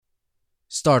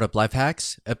Startup Life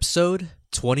Hacks, episode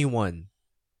 21.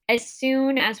 As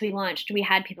soon as we launched, we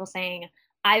had people saying,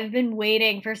 I've been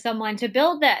waiting for someone to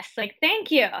build this. Like, thank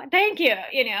you. Thank you.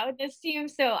 This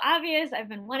seems so obvious. I've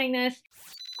been wanting this.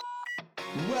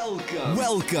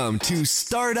 Welcome to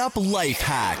Startup Life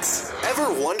Hacks.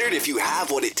 Ever wondered if you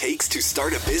have what it takes to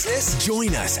start a business? Join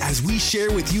us as we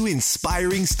share with you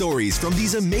inspiring stories from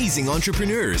these amazing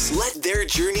entrepreneurs. Let their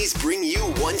journeys bring you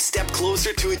one step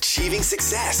closer to achieving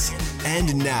success.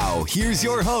 And now, here's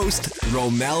your host,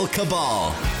 Romel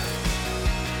Cabal.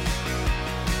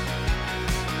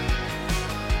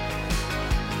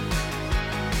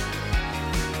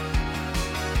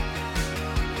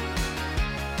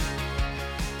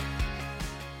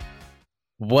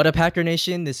 What up, Hacker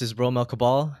Nation? This is Romel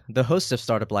Cabal, the host of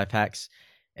Startup Life Hacks,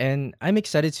 and I'm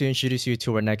excited to introduce you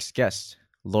to our next guest,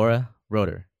 Laura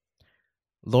Roeder.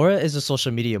 Laura is a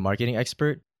social media marketing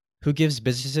expert who gives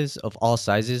businesses of all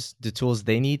sizes the tools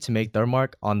they need to make their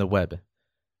mark on the web.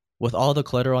 With all the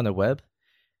clutter on the web,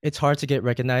 it's hard to get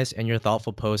recognized, and your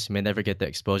thoughtful post may never get the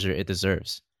exposure it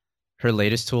deserves. Her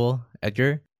latest tool,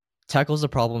 Edgar, tackles the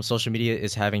problem social media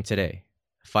is having today,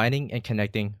 finding and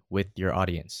connecting with your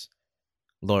audience.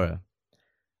 Laura,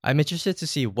 I'm interested to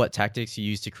see what tactics you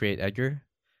use to create Edgar,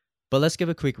 but let's give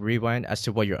a quick rewind as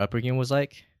to what your upbringing was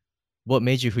like. What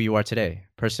made you who you are today,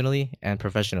 personally and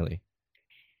professionally?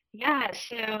 Yeah,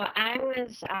 so I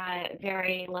was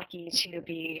very lucky to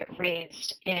be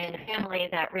raised in a family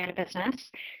that ran a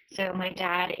business. So my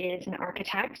dad is an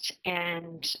architect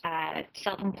and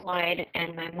self-employed,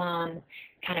 and my mom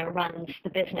kind of runs the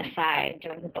business side,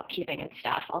 doing the bookkeeping and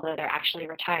stuff, although they're actually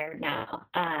retired now.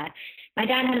 My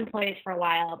dad had employees for a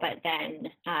while, but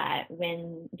then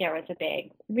when there was a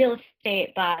big real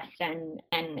estate bust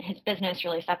and his business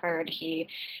really suffered, he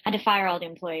had to fire all the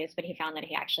employees, but he found that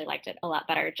he actually liked it a lot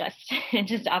better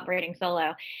just operating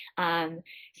solo.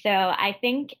 So I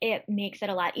think it makes it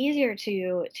a lot easier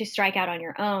to strike out on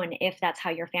your own if that's how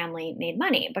your family made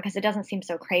money, because it doesn't seem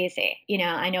so crazy.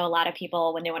 I know a lot of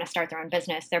people, when they want to start their own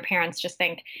business, their parents just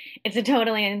think it's a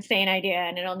totally insane idea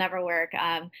and it'll never work.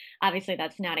 Obviously,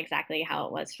 that's not exactly how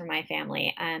it was for my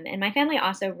family. And my family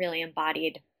also really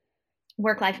embodied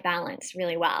work-life balance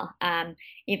really well.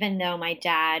 Even though my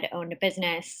dad owned a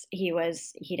business, he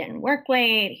didn't work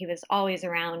late. He was always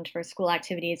around for school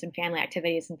activities and family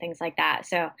activities and things like that.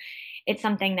 So it's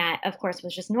something that, of course,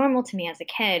 was just normal to me as a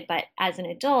kid, but as an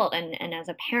adult and as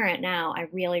a parent now, I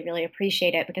really, really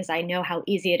appreciate it, because I know how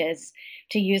easy it is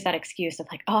to use that excuse of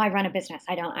like, oh, I run a business.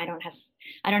 I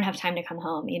don't have time to come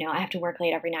home. I have to work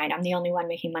late every night. I'm the only one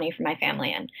making money for my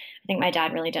family. And I think my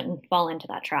dad really didn't fall into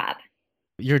that trap.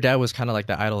 Your dad was kind of like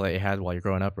the idol that you had while you're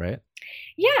growing up, right?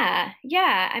 Yeah.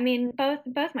 I mean, both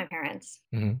my parents.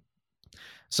 Mm-hmm.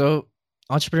 So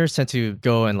entrepreneurs tend to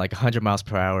go in like 100 miles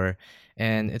per hour,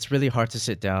 and it's really hard to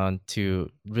sit down to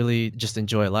really just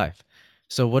enjoy life.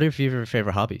 So what are your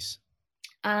favorite hobbies?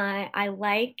 I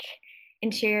like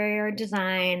interior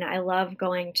design. I love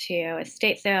going to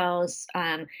estate sales.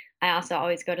 I also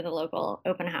always go to the local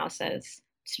open houses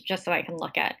just so I can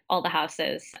look at all the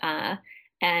houses.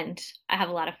 And I have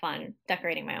a lot of fun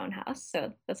decorating my own house.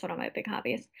 So that's one of my big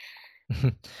hobbies.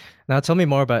 Now tell me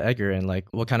more about Edgar and like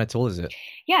what kind of tool is it?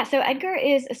 Yeah, so Edgar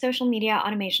is a social media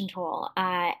automation tool.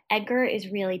 Edgar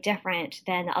is really different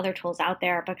than the other tools out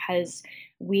there because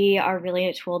we are really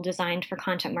a tool designed for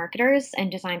content marketers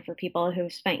and designed for people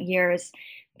who've spent years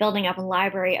building up a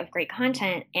library of great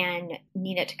content and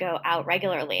need it to go out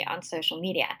regularly on social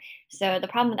media. So the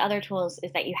problem with other tools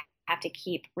is that you have to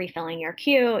keep refilling your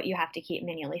queue. You have to keep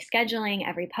manually scheduling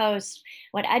every post.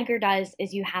 What Edgar does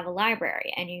is you have a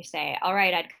library and you say, all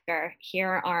right, Edgar,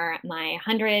 here are my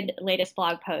 100 latest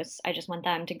blog posts. I just want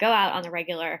them to go out on the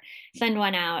regular, send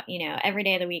one out, every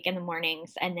day of the week in the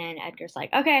mornings. And then Edgar's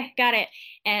like, okay, got it.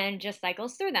 And just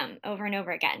cycles through them over and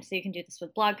over again. So you can do this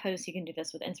with blog posts. You can do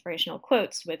this with inspirational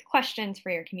quotes, with questions for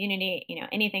your community,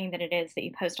 anything that it is that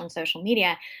you post on social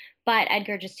media. But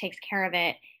Edgar just takes care of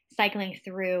it, cycling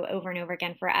through over and over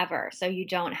again forever. So you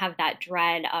don't have that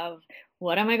dread of,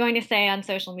 what am I going to say on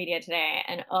social media today?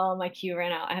 And oh, my queue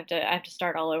ran out. I have to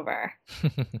start all over.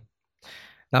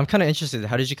 Now I'm kind of interested.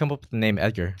 How did you come up with the name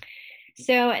Edgar?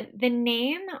 So the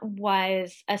name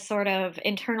was a sort of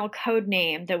internal code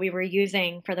name that we were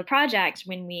using for the project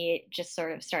when we just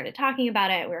sort of started talking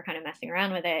about it. We were kind of messing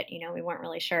around with it. We weren't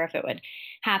really sure if it would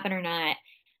happen or not.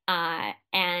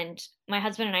 And my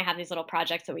husband and I have these little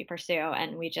projects that we pursue,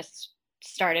 and we just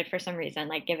started for some reason,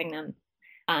 like giving them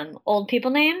old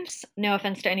people names. No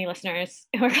offense to any listeners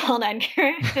who are called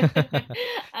Edgar.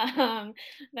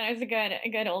 That is a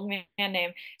good old man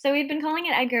name. So we've been calling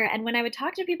it Edgar, and when I would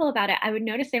talk to people about it, I would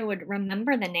notice they would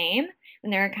remember the name,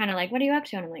 and they're kind of like, "What are you up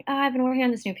to?" And I'm like, "Oh, I've been working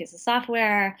on this new piece of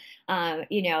software.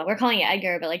 We're calling it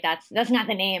Edgar, but like that's not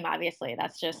the name, obviously.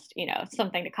 That's just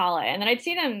something to call it." And then I'd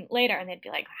see them later, and they'd be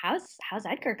like, "How's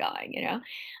Edgar going?"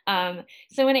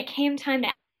 So when it came time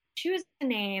to choose a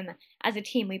name as a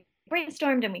team, we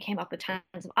brainstormed and we came up with tons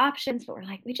of options, but we're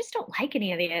like, we just don't like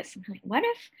any of these. And we're like, what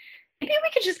if maybe we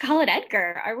could just call it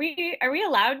Edgar? Are we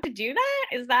allowed to do that?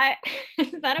 Is that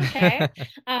is that okay?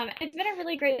 It's been a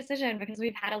really great decision because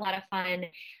we've had a lot of fun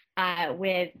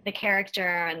with the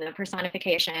character and the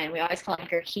personification. We always call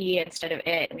Edgar he instead of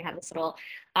it, and we have this little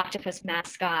octopus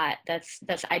mascot that's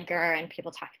Edgar, and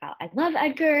people talk about, I love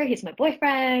Edgar, he's my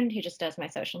boyfriend, he just does my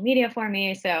social media for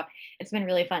me. So it's been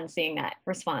really fun seeing that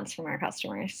response from our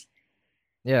customers.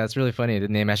 Yeah, it's really funny. The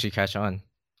name actually catch on.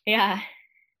 Yeah.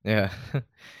 Yeah.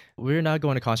 We're now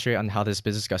going to concentrate on how this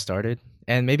business got started,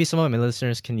 and maybe some of my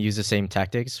listeners can use the same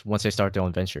tactics once they start their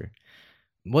own venture.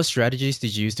 What strategies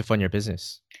did you use to fund your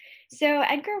business? So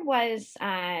Edgar was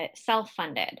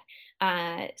self-funded.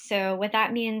 So what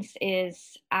that means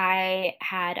is I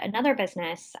had another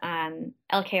business,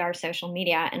 LKR Social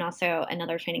Media, and also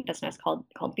another training business called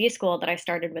B School that I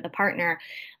started with a partner.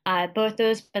 Both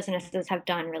those businesses have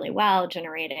done really well,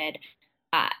 generated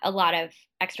a lot of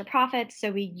extra profits.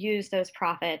 So we use those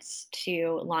profits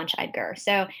to launch Edgar.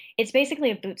 So it's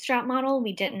basically a bootstrap model.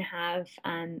 We didn't have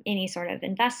any sort of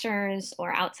investors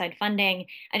or outside funding.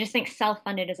 I just think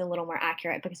self-funded is a little more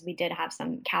accurate because we did have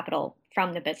some capital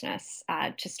from the business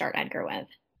to start Edgar with.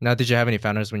 Now, did you have any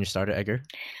founders when you started Edgar?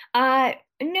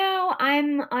 No,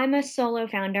 I'm a solo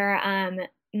founder.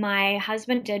 My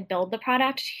husband did build the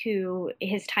product, who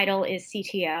his title is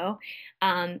CTO.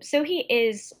 So he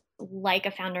is like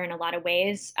a founder in a lot of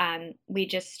ways. We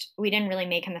didn't really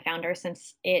make him a founder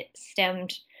since it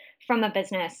stemmed from a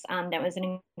business that was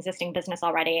an existing business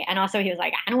already. And also he was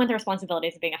like, I don't want the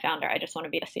responsibilities of being a founder. I just want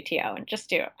to be the CTO and just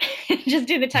do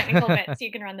the technical bit so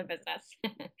you can run the business.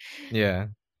 Yeah.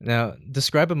 Now,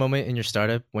 describe a moment in your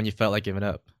startup when you felt like giving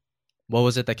up. What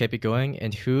was it that kept you going,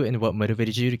 and who and what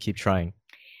motivated you to keep trying?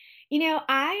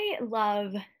 I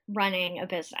love running a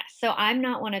business. So I'm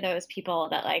not one of those people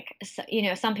that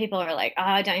some people are like,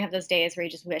 oh, don't you have those days where you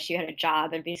just wish you had a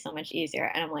job? It'd be so much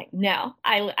easier. And I'm like, no,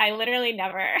 I literally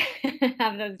never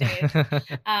have those days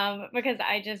because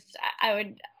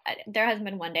there has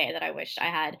been one day that I wish I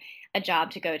had a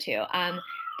job to go to.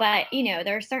 But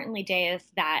there are certainly days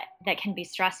that can be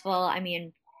stressful. I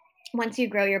mean, once you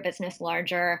grow your business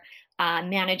larger,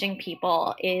 managing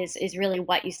people is really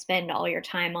what you spend all your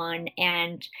time on.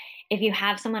 And if you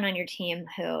have someone on your team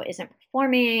who isn't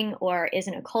performing or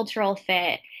isn't a cultural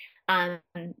fit, those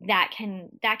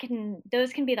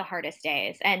can be the hardest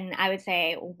days. And I would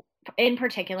say, in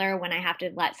particular, when I have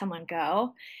to let someone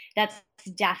go, that's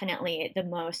definitely the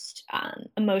most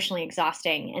emotionally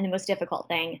exhausting and the most difficult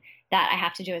thing that I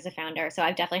have to do as a founder. So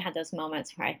I've definitely had those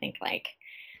moments where I think like,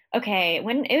 okay,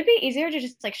 when it would be easier to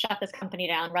just like shut this company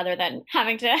down rather than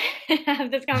having to have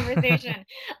this conversation.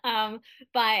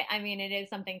 But I mean, it is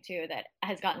something too that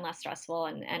has gotten less stressful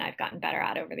and I've gotten better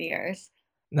at over the years.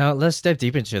 Now, let's dive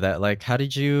deep into that. Like, how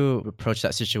did you approach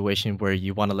that situation where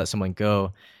you want to let someone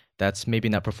go that's maybe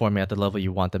not performing at the level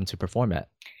you want them to perform at?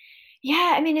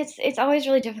 Yeah, I mean, it's always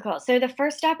really difficult. So the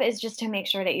first step is just to make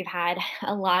sure that you've had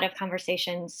a lot of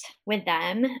conversations with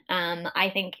them.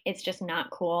 I think it's just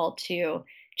not cool to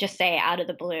just say out of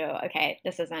the blue, okay,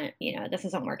 this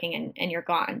isn't working and you're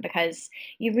gone, because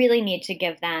you really need to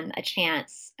give them a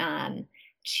chance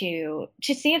to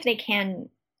see if they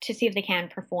can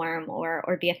perform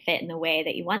or be a fit in the way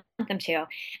that you want them to.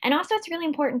 And also it's really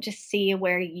important to see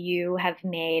where you have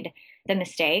made the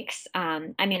mistakes.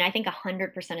 I mean, I think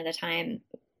 100% of the time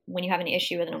when you have an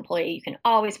issue with an employee, you can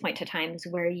always point to times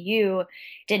where you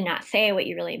did not say what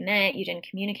you really meant, you didn't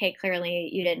communicate clearly,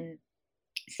 you didn't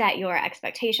set your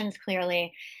expectations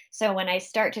clearly. So when I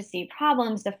start to see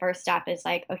problems, the first step is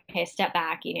like, okay, step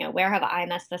back, where have I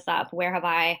messed this up? Where have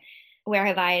I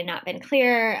not been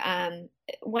clear?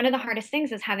 One of the hardest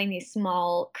things is having these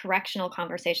small correctional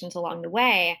conversations along the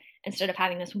way instead of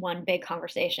having this one big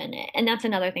conversation. And that's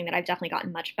another thing that I've definitely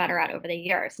gotten much better at over the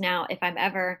years. Now, if I'm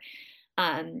ever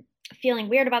feeling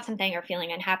weird about something or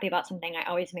feeling unhappy about something, I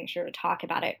always make sure to talk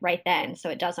about it right then, so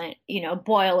it doesn't,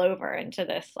 boil over into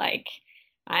this like,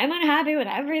 I'm unhappy with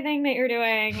everything that you're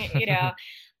doing,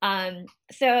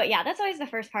 So yeah, that's always the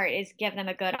first part, is give them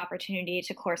a good opportunity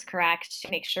to course correct,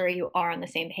 to make sure you are on the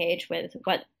same page with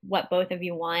what both of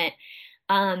you want.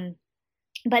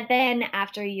 But then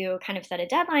after you kind of set a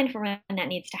deadline for when that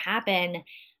needs to happen,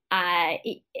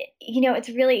 it's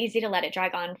really easy to let it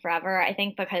drag on forever. I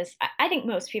think because I think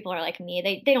most people are like me.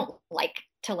 They don't like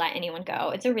to let anyone go.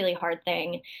 It's a really hard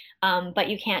thing. But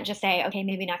you can't just say, okay,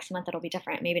 maybe next month it'll be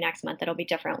different. Maybe next month it'll be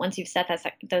different. Once you've set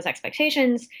those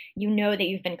expectations, you know that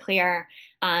you've been clear.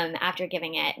 After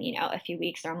giving it, a few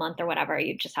weeks or a month or whatever,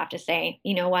 you just have to say,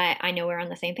 you know what, I know we're on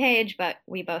the same page, but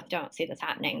we both don't see this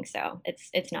happening. So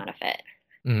it's not a fit.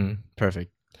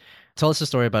 Perfect. Tell us a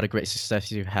story about a great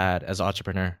success you had as an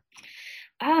entrepreneur.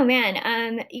 Oh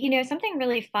man, something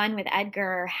really fun with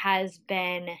Edgar has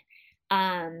been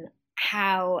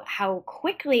how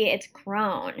quickly it's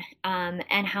grown,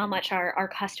 and how much our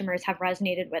customers have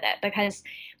resonated with it. Because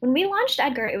when we launched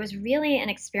Edgar, it was really an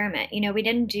experiment. We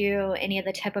didn't do any of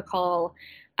the typical,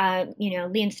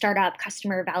 lean startup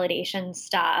customer validation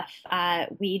stuff.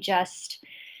 We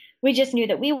just knew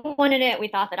that we wanted it. We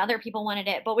thought that other people wanted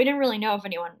it, but we didn't really know if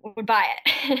anyone would buy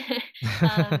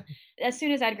it. As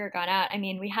soon as Edgar got out, I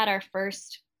mean, we had our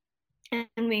first, and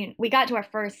we got to our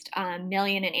first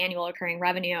million in annual recurring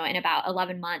revenue in about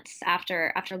 11 months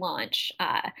after launch,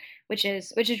 which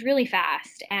is really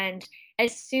fast. And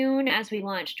as soon as we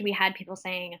launched, we had people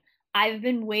saying, I've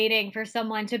been waiting for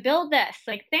someone to build this.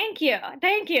 Like, thank you.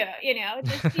 It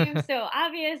just seems so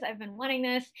obvious. I've been wanting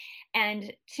this.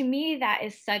 And to me, that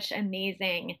is such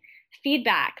amazing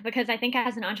feedback, because I think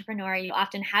as an entrepreneur, you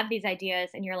often have these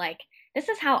ideas and you're like, this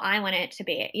is how I want it to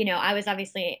be. I was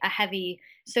obviously a heavy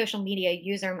social media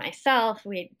user myself.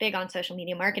 We're big on social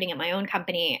media marketing at my own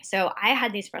company. So I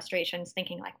had these frustrations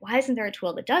thinking like, why isn't there a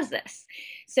tool that does this?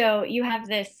 So you have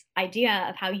this idea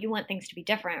of how you want things to be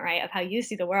different, right? Of how you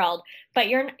see the world, but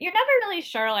you're never really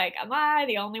sure, like, am I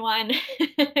the only one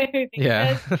who thinks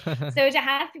this? So to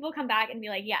have people come back and be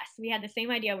like, yes, we had the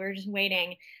same idea. We were just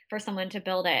waiting for someone to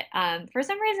build it. For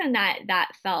some reason that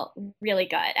felt really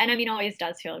good. And I mean, always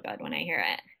does feel good when I hear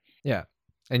it. Yeah.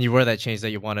 And you were that change that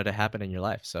you wanted to happen in your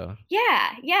life. So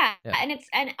yeah. And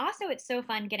also it's so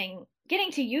fun getting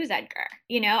to use Edgar.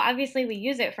 Obviously we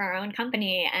use it for our own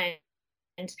company,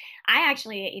 and I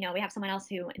actually, we have someone else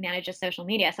who manages social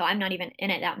media, so I'm not even in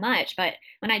it that much. But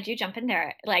when I do jump in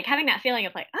there, like having that feeling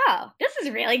of like, oh, this is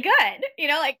really good.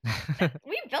 Like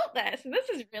we built this, and this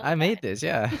is really I made this,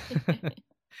 yeah.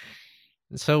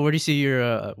 So where do you see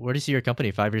your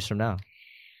company 5 years from now?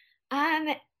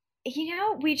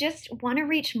 We just want to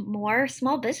reach more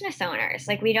small business owners.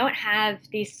 Like we don't have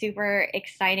these super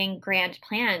exciting grand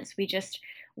plans.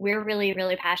 We're really,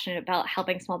 really passionate about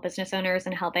helping small business owners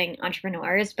and helping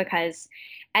entrepreneurs, because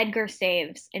Edgar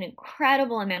saves an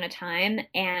incredible amount of time,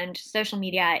 and social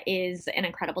media is an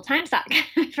incredible time suck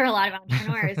for a lot of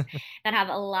entrepreneurs that have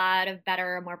a lot of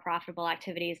better, more profitable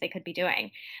activities they could be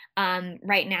doing.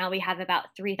 Right now, we have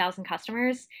about 3,000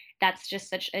 customers. That's just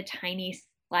such a tiny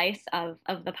slice of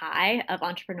the pie of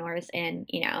entrepreneurs in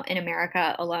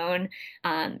America alone,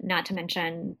 not to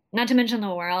mention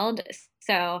the world.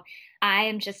 So I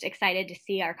am just excited to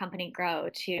see our company grow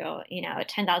to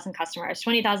 10,000 customers,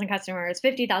 20,000 customers,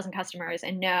 50,000 customers,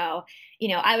 and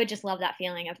I would just love that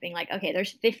feeling of being like, okay,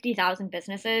 there's 50,000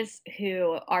 businesses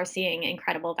who are seeing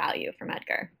incredible value from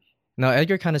Edgar. Now,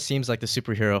 Edgar kind of seems like the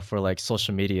superhero for like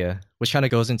social media, which kind of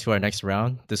goes into our next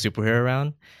round, the superhero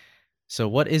round. So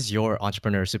what is your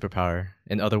entrepreneur superpower?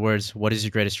 In other words, what is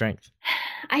your greatest strength?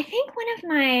 I think one of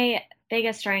my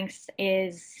biggest strengths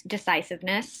is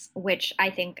decisiveness, which I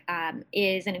think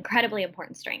is an incredibly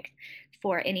important strength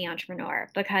for any entrepreneur,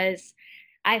 because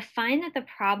I find that the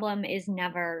problem is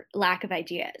never lack of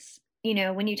ideas.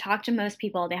 When you talk to most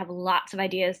people, they have lots of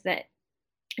ideas that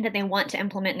they want to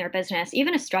implement in their business,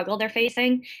 even a struggle they're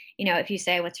facing. If you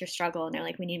say, what's your struggle? And they're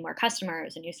like, we need more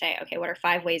customers. And you say, okay, what are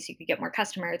 5 ways you could get more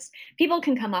customers? People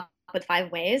can come up with 5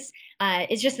 ways.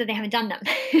 It's just that they haven't done them,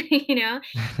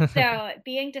 So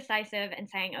being decisive and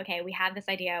saying, okay, we have this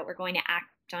idea, we're going to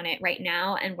act on it right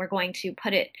now, and we're going to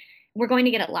get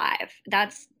it live.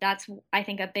 That's I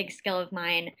think a big skill of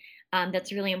mine.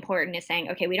 That's really important, is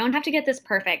saying, okay, we don't have to get this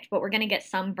perfect, but we're going to get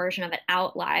some version of it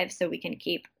out live so we can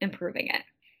keep improving it.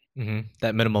 Mm-hmm.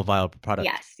 That minimal viable product.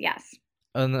 Yes.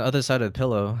 On the other side of the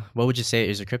pillow, what would you say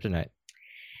is your kryptonite?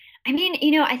 I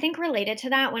mean, I think related to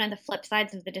that, one of the flip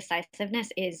sides of the decisiveness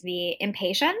is the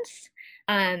impatience,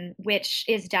 which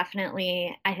is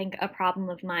definitely, I think, a problem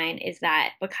of mine, is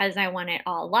that because I want it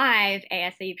all live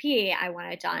ASAP, I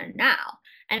want it done now.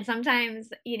 And sometimes,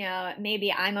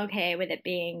 maybe I'm okay with it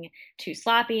being too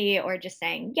sloppy, or just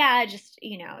saying, yeah, just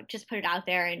put it out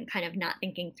there, and kind of not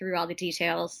thinking through all the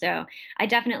details. So I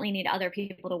definitely need other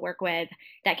people to work with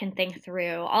that can think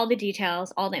through all the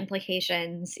details, all the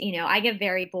implications. I get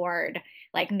very bored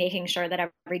like making sure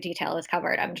that every detail is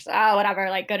covered. I'm just, oh, whatever,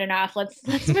 like good enough. Let's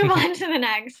move on to the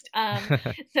next.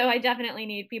 So I definitely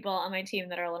need people on my team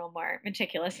that are a little more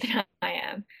meticulous than I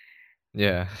am.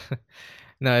 Yeah.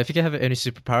 Now, if you could have any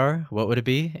superpower, what would it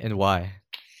be and why?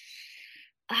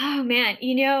 Oh man,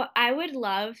 I would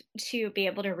love to be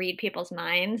able to read people's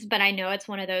minds, but I know it's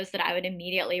one of those that I would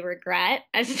immediately regret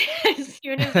as, as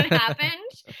soon as it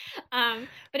happened.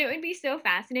 But it would be so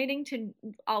fascinating to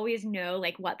always know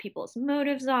like what people's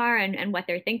motives are and what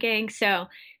they're thinking. So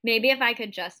maybe if I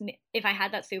could just, if I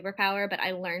had that superpower, but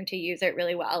I learned to use it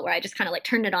really well, where I just kind of like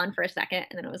turned it on for a second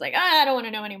and then I was like, I don't want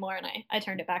to know anymore. And I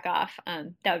turned it back off.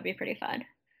 That would be pretty fun.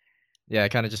 Yeah, I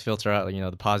kind of just filter out,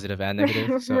 the positive and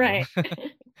negative. So Right.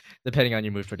 depending on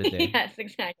your mood for the day. Yes,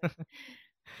 exactly.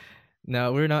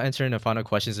 Now, we're now entering the final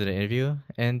questions of the interview,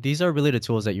 and these are really the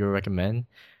tools that you would recommend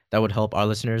that would help our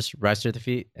listeners rise to their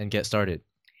feet and get started.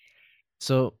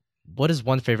 So, what is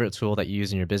one favorite tool that you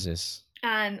use in your business?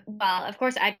 Well, of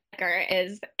course, Edgar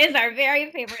is our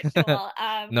very favorite tool.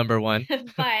 Number one.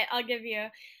 But I'll give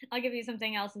you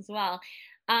something else as well.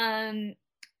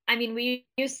 I mean, we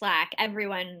use Slack.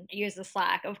 Everyone uses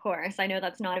Slack, of course. I know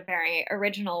that's not a very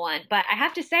original one, but I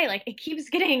have to say, like, it keeps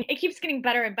getting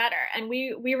better and better. And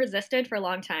we resisted for a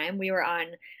long time. We were on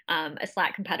a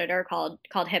Slack competitor called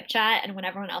HipChat, and when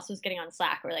everyone else was getting on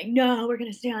Slack, we're like, no, we're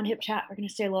gonna stay on HipChat. We're gonna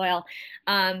stay loyal.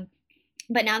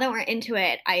 But now that we're into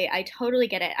it, I totally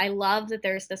get it. I love that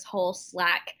there's this whole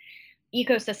Slack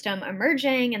ecosystem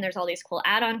emerging and there's all these cool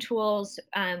add-on tools.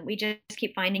 We just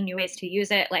keep finding new ways to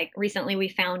use it. Like recently we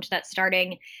found that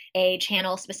starting a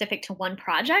channel specific to one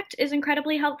project is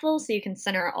incredibly helpful. So you can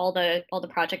center all the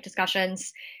project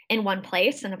discussions in one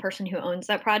place, and the person who owns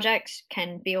that project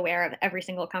can be aware of every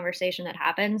single conversation that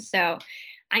happens. So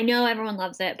I know everyone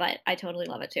loves it, but I totally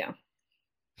love it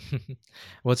too.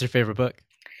 What's your favorite book?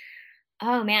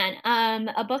 Oh man,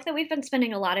 a book that we've been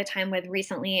spending a lot of time with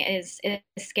recently is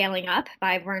Scaling Up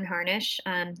by Verne Harnish.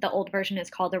 The old version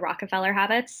is called The Rockefeller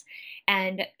Habits.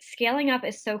 And Scaling Up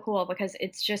is so cool because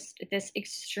it's just this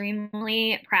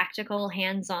extremely practical,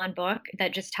 hands-on book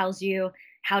that just tells you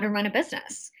how to run a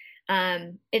business.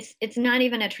 It's not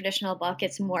even a traditional book.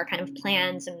 It's more kind of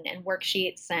plans and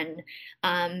worksheets and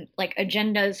like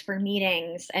agendas for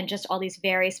meetings and just all these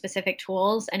very specific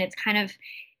tools. And it's kind of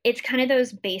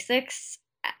those basics.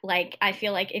 Like, I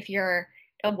feel like if you're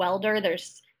a welder,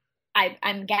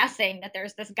 I'm guessing that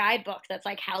there's this guidebook that's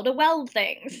like how to weld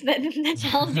things that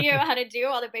tells you how to do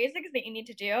all the basics that you need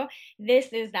to do. This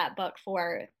is that book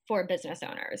for business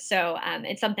owners. So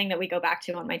it's something that we go back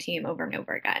to on my team over and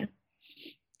over again.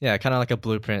 Yeah, kind of like a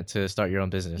blueprint to start your own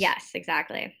business. Yes,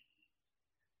 exactly.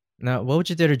 Now, what would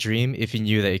you dare to dream if you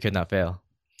knew that you could not fail?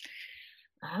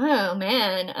 Oh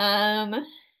man.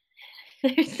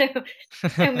 There's so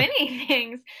many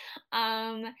things.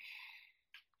 I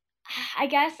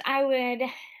guess I would.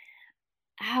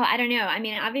 Oh, I don't know. I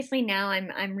mean, obviously now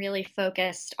I'm really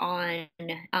focused on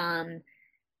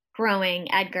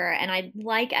growing Edgar, and I'd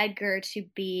like Edgar to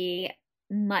be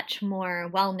much more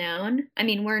well known. I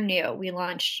mean, we're new. We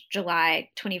launched July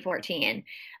 2014.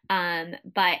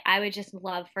 But I would just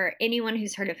love for anyone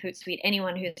who's heard of Hootsuite,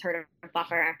 anyone who's heard of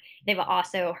Buffer, they've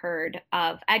also heard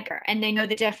of Edgar and they know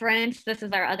the difference. This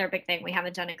is our other big thing. We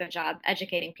haven't done a good job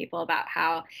educating people about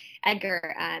how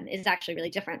Edgar is actually really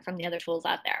different from the other tools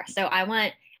out there. So I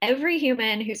want every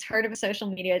human who's heard of a social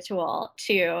media tool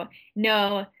to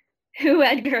know who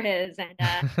Edgar is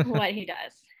and what he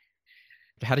does.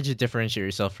 How did you differentiate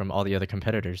yourself from all the other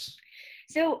competitors?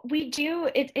 So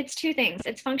it's two things.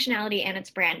 It's functionality and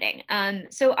it's branding.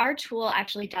 So our tool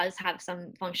actually does have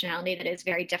some functionality that is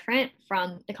very different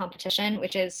from the competition,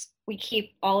 which is we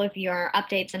keep all of your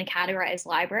updates in a categorized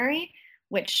library,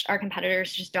 which our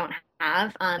competitors just don't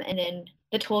have. And then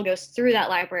the tool goes through that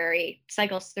library,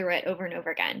 cycles through it over and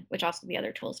over again, which also the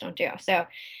other tools don't do. So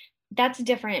that's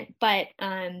different, but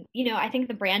I think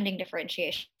the branding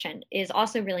differentiation is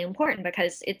also really important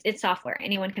because it's software.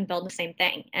 Anyone can build the same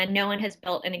thing, and no one has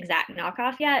built an exact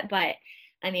knockoff yet. But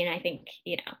I mean, I think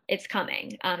it's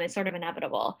coming. It's sort of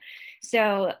inevitable.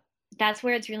 So that's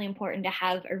where it's really important to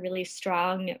have a really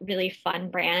strong, really fun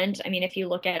brand. I mean, if you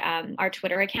look at our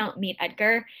Twitter account, Meet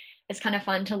Edgar, it's kind of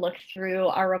fun to look through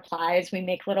our replies. We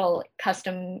make little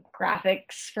custom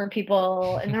graphics for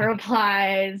people in the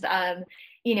replies.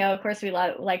 Of course,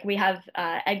 we have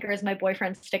Edgar is my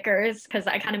boyfriend stickers, because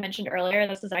I kind of mentioned earlier,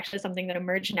 this is actually something that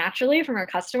emerged naturally from our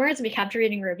customers. We kept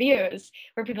reading reviews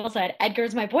where people said,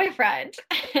 Edgar's my boyfriend.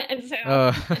 And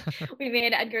so we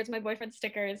made Edgar's my boyfriend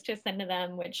stickers to send to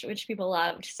them, which people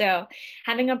loved. So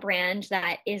having a brand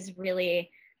that is really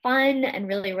fun and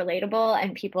really relatable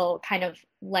and people kind of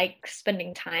like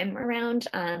spending time around,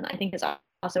 I think is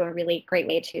also a really great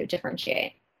way to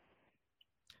differentiate.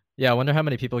 Yeah, I wonder how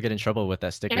many people get in trouble with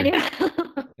that sticker.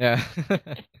 Yeah.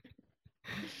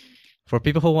 For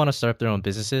people who want to start up their own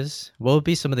businesses, what would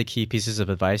be some of the key pieces of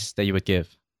advice that you would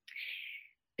give?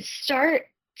 Start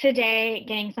today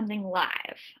getting something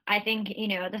live. I think,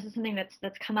 this is something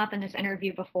that's come up in this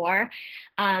interview before.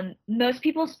 Most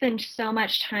people spend so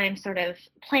much time sort of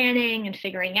planning and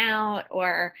figuring out,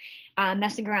 or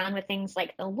messing around with things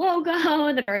like the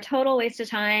logo that are a total waste of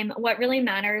time. What really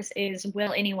matters is,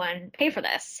 will anyone pay for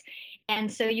this?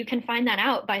 And so you can find that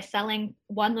out by selling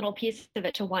one little piece of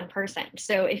it to one person.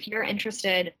 So if you're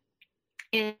interested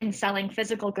in selling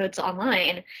physical goods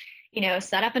online,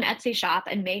 set up an Etsy shop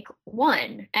and make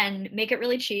one and make it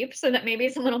really cheap so that maybe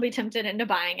someone will be tempted into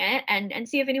buying it, and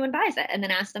see if anyone buys it, and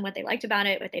then ask them what they liked about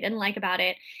it, what they didn't like about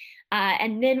it.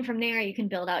 And then from there, you can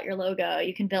build out your logo,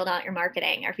 you can build out your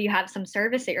marketing, or if you have some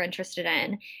service that you're interested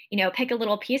in, pick a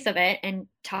little piece of it and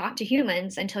talk to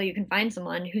humans until you can find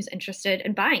someone who's interested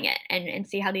in buying it, and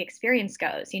see how the experience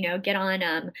goes. Get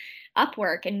on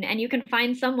Upwork and you can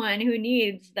find someone who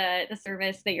needs the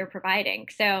service that you're providing.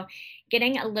 So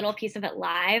getting a little piece of it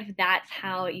live, that's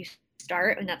how you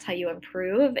start, and that's how you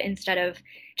improve, instead of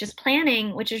just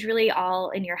planning, which is really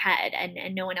all in your head,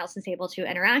 and no one else is able to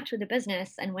interact with the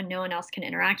business. And when no one else can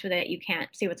interact with it, you can't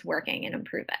see what's working and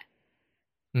improve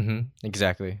it.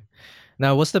 Exactly.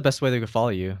 Now, what's the best way to follow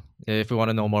you if we want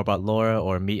to know more about Laura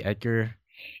or meet Edgar?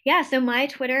 Yeah, so my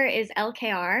Twitter is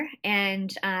LKR,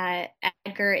 and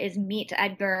Edgar is Meet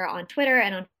Edgar on Twitter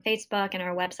and on Facebook, and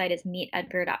our website is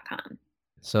meetedgar.com.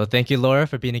 So thank you, Laura,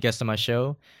 for being a guest on my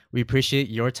show. We appreciate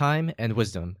your time and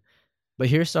wisdom. But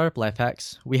here at Startup Life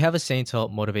Hacks, we have a saying to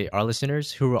help motivate our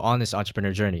listeners who are on this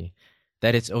entrepreneur journey,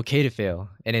 that it's okay to fail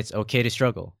and it's okay to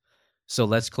struggle. So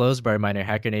let's close by reminding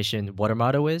Hacker Nation what our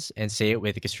motto is, and say it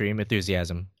with extreme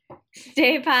enthusiasm.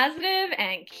 Stay positive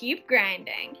and keep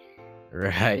grinding.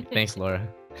 Right. Thanks, Laura.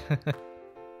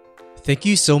 Thank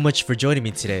you so much for joining me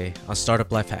today on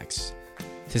Startup Life Hacks.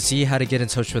 To see how to get in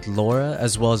touch with Laura,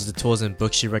 as well as the tools and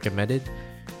books she recommended,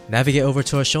 navigate over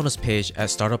to our show notes page at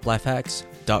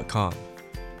startuplifehacks.com.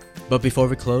 But before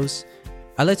we close,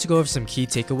 I'd like to go over some key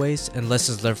takeaways and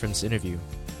lessons learned from this interview.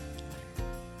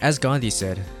 As Gandhi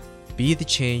said, be the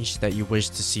change that you wish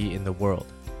to see in the world.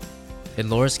 In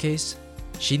Laura's case,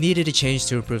 she needed a change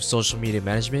to improve social media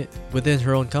management within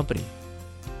her own company.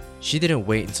 She didn't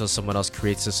wait until someone else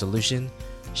creates a solution.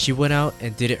 She went out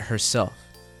and did it herself.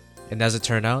 And as it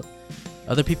turned out,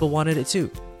 other people wanted it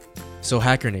too. So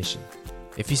Hacker Nation,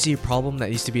 if you see a problem that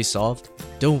needs to be solved,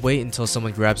 don't wait until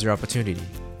someone grabs your opportunity.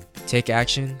 Take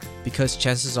action, because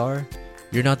chances are,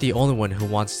 you're not the only one who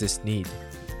wants this need.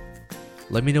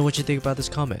 Let me know what you think about this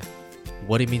comment,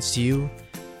 what it means to you,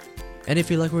 and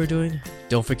if you like what we're doing,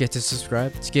 don't forget to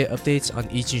subscribe to get updates on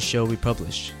each new show we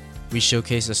publish. We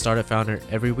showcase a startup founder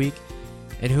every week,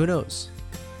 and who knows,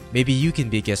 maybe you can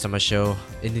be a guest on my show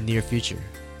in the near future.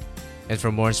 And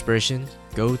for more inspiration,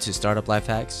 go to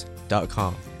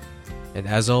startuplifehacks.com. And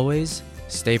as always,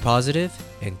 stay positive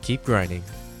and keep grinding.